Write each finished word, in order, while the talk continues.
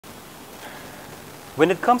When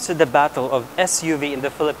it comes to the battle of SUV in the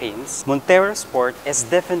Philippines, Montero Sport is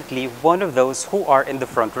definitely one of those who are in the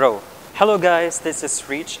front row. Hello guys, this is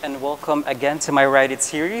Rich and welcome again to my Ride It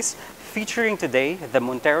series, featuring today the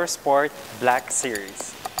Montero Sport Black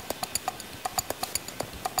Series.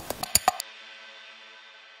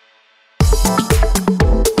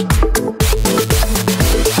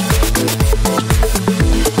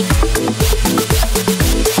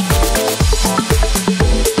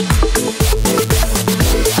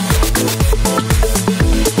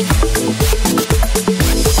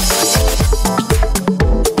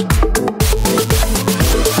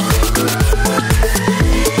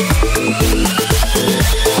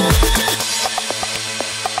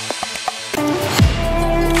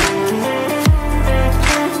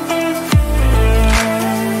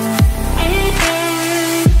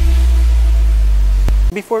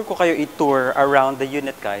 Before ko kayo i-tour around the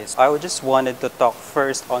unit guys, I just wanted to talk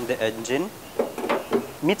first on the engine.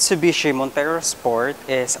 Mitsubishi Montero Sport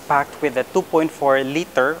is packed with a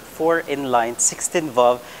 2.4-liter 4-inline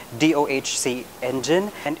 16-valve DOHC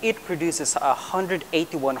engine, and it produces 181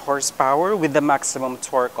 horsepower with the maximum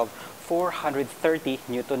torque of 430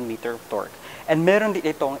 Newton-meter torque. And meron din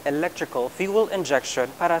itong electrical fuel injection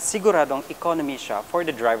para siguradong economy siya for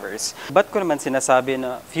the drivers. Ba't ko naman sinasabi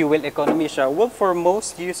na fuel economy siya? Well, for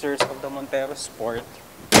most users of the Montero Sport,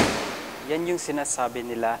 yan yung sinasabi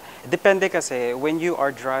nila. Depende kasi when you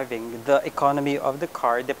are driving, the economy of the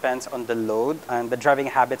car depends on the load and the driving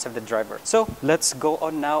habits of the driver. So, let's go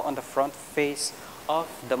on now on the front face of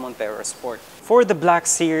the Montero Sport. For the Black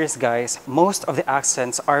Series, guys, most of the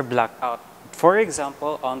accents are blacked out. For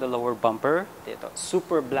example, on the lower bumper, dito,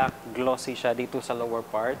 super black glossy siya dito sa lower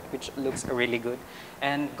part, which looks really good.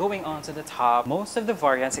 And going on to the top, most of the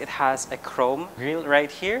variants, it has a chrome grille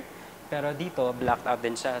right here. Pero dito, blacked out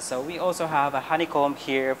din siya. So we also have a honeycomb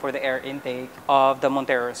here for the air intake of the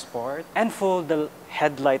Montero Sport. And for the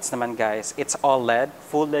headlights naman guys, it's all LED,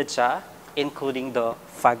 full LED siya, including the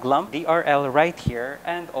fog lamp, DRL right here,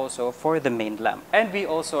 and also for the main lamp. And we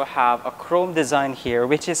also have a chrome design here,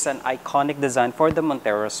 which is an iconic design for the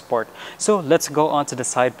Montero Sport. So let's go on to the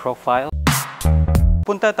side profile.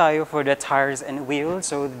 Punta tayo for the tires and wheels.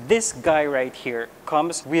 So this guy right here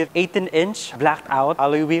comes with 18-inch blacked out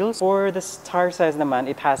alloy wheels. For the tire size naman,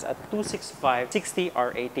 it has a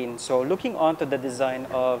 265/60R18. So looking on to the design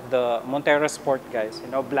of the Montero Sport guys, you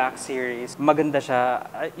know, Black Series, maganda siya.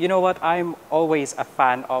 You know what, I'm always a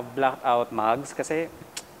fan of blacked out mags kasi,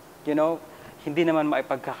 you know, hindi naman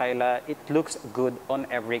maipagkakaila. It looks good on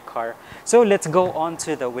every car. So let's go on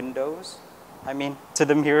to the windows. To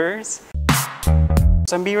the mirrors.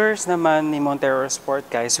 Sa mirrors naman ni Montero Sport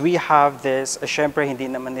guys, we have this, syempre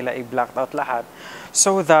hindi naman nila i-blacked out lahat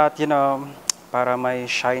so that, you know, para may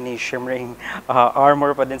shiny, shimmering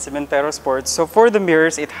armor pa din si Montero Sport. So for the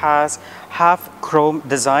mirrors, it has half chrome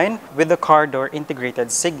design with the car door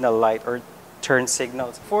integrated signal light or turn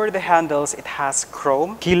signals. For the handles, it has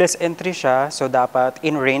chrome. Keyless entry siya, so dapat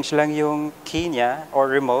in range lang yung key niya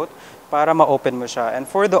or remote para ma-open mo siya. And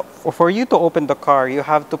for you to open the car, you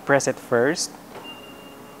have to press it first.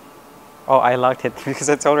 Oh, I locked it because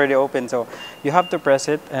it's already open. So you have to press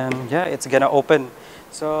it and yeah, it's gonna open.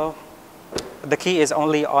 So the key is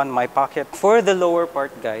only on my pocket. For the lower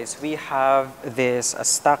part guys, we have this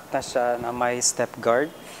stock na siya na may step bar.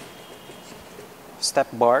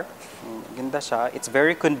 Ganda siya. It's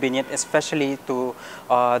very convenient, especially to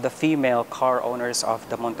the female car owners of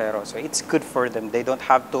the Montero. So it's good for them. They don't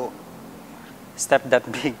have to step that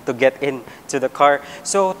big to get into the car.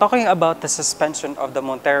 So talking about the suspension of the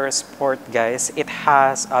Montero Sport guys, it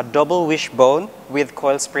has a double wishbone with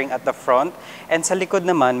coil spring at the front, and sa likod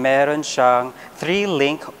naman meron siyang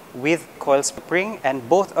 3-link with coil spring, and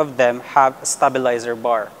both of them have a stabilizer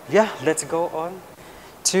bar. Yeah, let's go on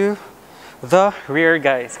to the rear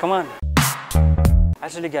guys. Come on.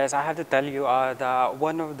 Actually guys, I have to tell you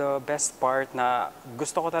one of the best part na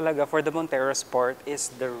gusto ko talaga for the Montero Sport is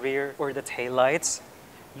the rear or the tail lights.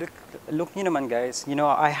 Look nyo naman guys, you know,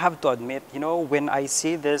 I have to admit, you know, when I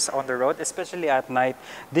see this on the road, especially at night,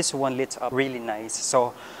 this one lights up really nice.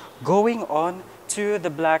 So going on to the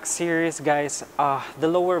Black Series guys, the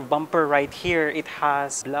lower bumper right here, it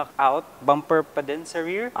has blacked out bumper pa din sa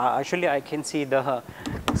rear. Actually, I can see the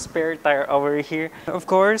spare tire over here. Of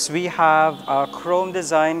course, we have a chrome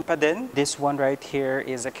design pa din. This one right here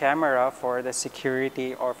is a camera for the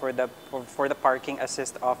security or for the parking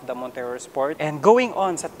assist of the Montero Sport. And going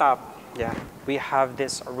on sa top, yeah, we have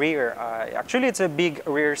this rear. Actually, it's a big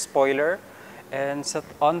rear spoiler. And so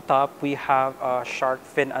on top, we have a shark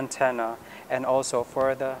fin antenna and also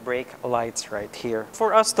for the brake lights right here.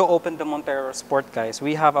 For us to open the Montero Sport, guys,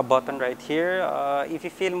 we have a button right here. If you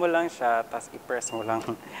feel mo lang siya, tas i-press mo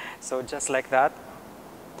lang. So just like that.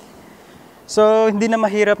 So hindi na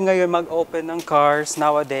mahirap ngayon mag-open ng cars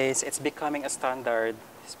nowadays. It's becoming a standard,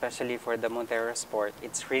 especially for the Montero Sport.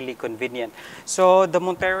 It's really convenient. So the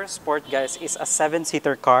Montero Sport, guys, is a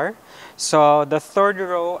 7-seater car. So the third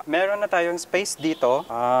row, meron na tayong space dito.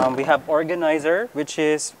 We have organizer, which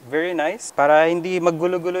is very nice. Para hindi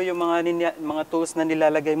maggulo-gulo yung mga tools na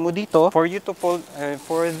nilalagay mo dito. For you to pull,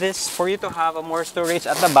 for you to have a more storage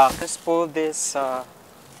at the back, just pull this,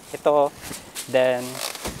 ito, then,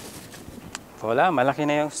 wala, malaki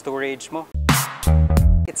na yung storage mo.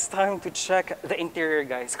 It's time to check the interior,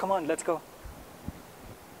 guys. Come on, let's go.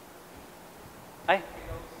 Hi.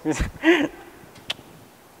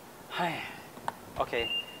 Hi. Okay,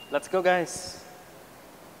 let's go, guys.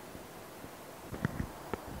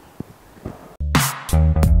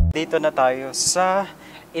 Dito na tayo sa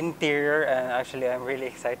interior, and actually I'm really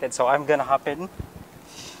excited, so I'm gonna hop in.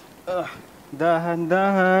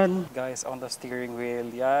 Dahan-dahan. Guys, on the steering wheel,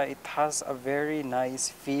 yeah, it has a very nice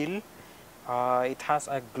feel. It has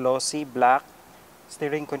a glossy black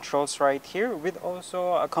steering controls right here with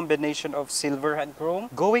also a combination of silver and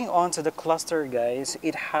chrome. Going on to the cluster, guys,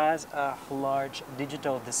 it has a large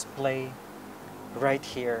digital display right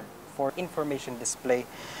here for information display.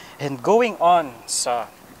 And going on sa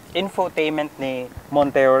infotainment ni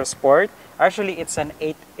Montero Sport, actually it's an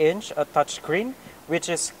 8-inch touchscreen which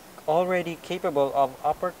is already capable of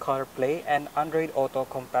Apple CarPlay and Android Auto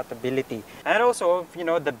compatibility. And also, you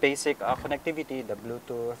know, the basic connectivity, the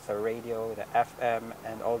Bluetooth, the radio, the FM,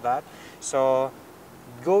 and all that. So,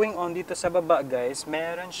 going on dito sa baba, guys,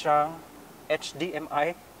 meron siyang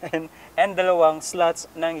HDMI and dalawang slots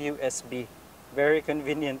ng USB. Very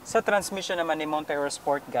convenient. Sa transmission naman ni Montero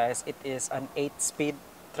Sport, guys, it is an 8-speed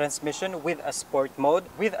transmission with a sport mode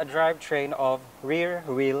with a drivetrain of rear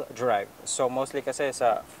wheel drive. So mostly kasi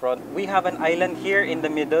sa front, we have an island here in the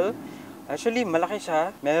middle. Actually, malaki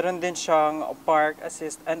siya. Meron din siyang park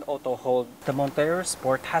assist and auto hold. The Montero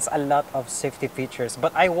Sport has a lot of safety features,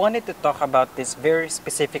 but I wanted to talk about this very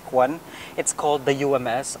specific one. It's called the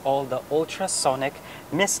UMS, or the Ultrasonic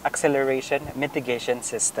Misacceleration Mitigation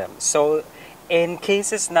System. So in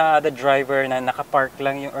cases na the driver na nakapark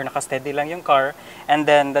lang yung or nakasteady lang yung car, and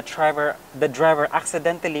then the driver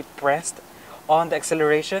accidentally pressed on the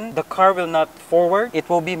acceleration, the car will not forward. It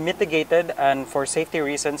will be mitigated, and for safety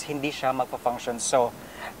reasons, hindi siya magpa-function. So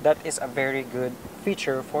that is a very good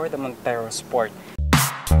feature for the Montero Sport.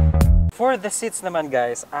 For the seats naman,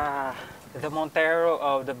 guys, the Montero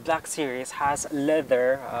of the Black Series has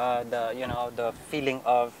leather, the feeling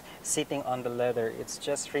of sitting on the leather. It's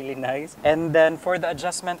just really nice. And then for the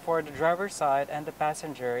adjustment for the driver's side and the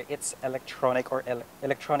passenger, it's electronic or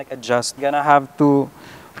electronic adjust. Gonna have to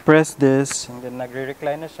press this and then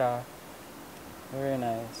nagre-recline na siya. Very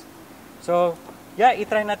nice. So, yeah,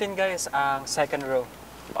 itry natin, guys, ang second row.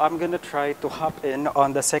 I'm gonna try to hop in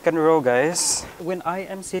on the second row, guys. When I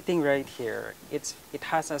am sitting right here, it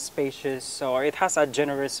has a spacious, or it has a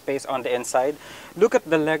generous space on the inside. Look at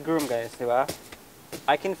the legroom, guys, di ba?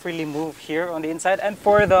 I can freely move here on the inside, and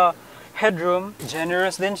for the headroom,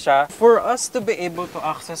 generous din siya. For us to be able to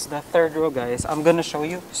access the third row, guys, I'm gonna show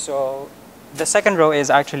you. So the second row is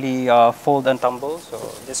actually fold and tumble, so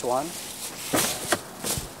this one.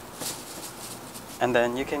 And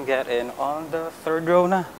then you can get in on the third row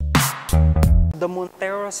na. The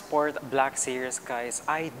Montero Sport Black Series, guys,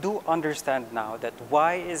 I do understand now that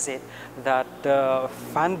why is it that the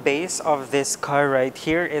fan base of this car right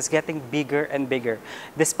here is getting bigger and bigger,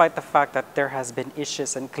 despite the fact that there has been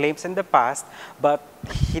issues and claims in the past, but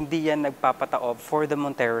hindi yan nagpapataob for the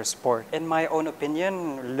Montero Sport. In my own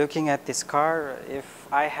opinion, looking at this car, if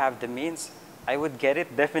I have the means, I would get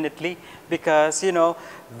it definitely, because you know,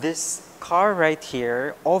 this car right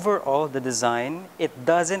here, overall the design, it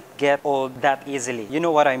doesn't get old that easily. You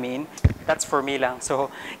know what I mean? That's for me lang.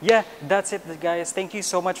 So yeah, that's it, guys. Thank you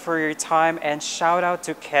so much for your time, and shout out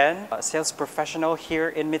to Ken, a sales professional here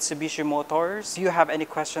in Mitsubishi Motors. If you have any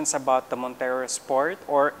questions about the Montero Sport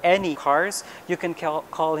or any cars, you can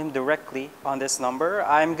call him directly on this number.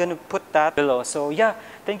 I'm gonna put that below. So yeah,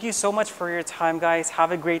 thank you so much for your time, guys.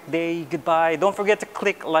 Have a great day. Goodbye. Don't forget to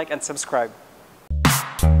click like and subscribe.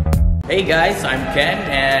 Hey guys, I'm Ken,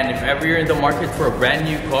 and if ever you're in the market for a brand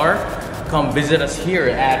new car, come visit us here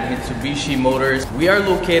at Mitsubishi Motors. We are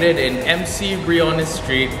located in MC Briones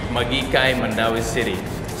Street, Magikay, Mandaue City.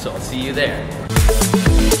 So I'll see you there.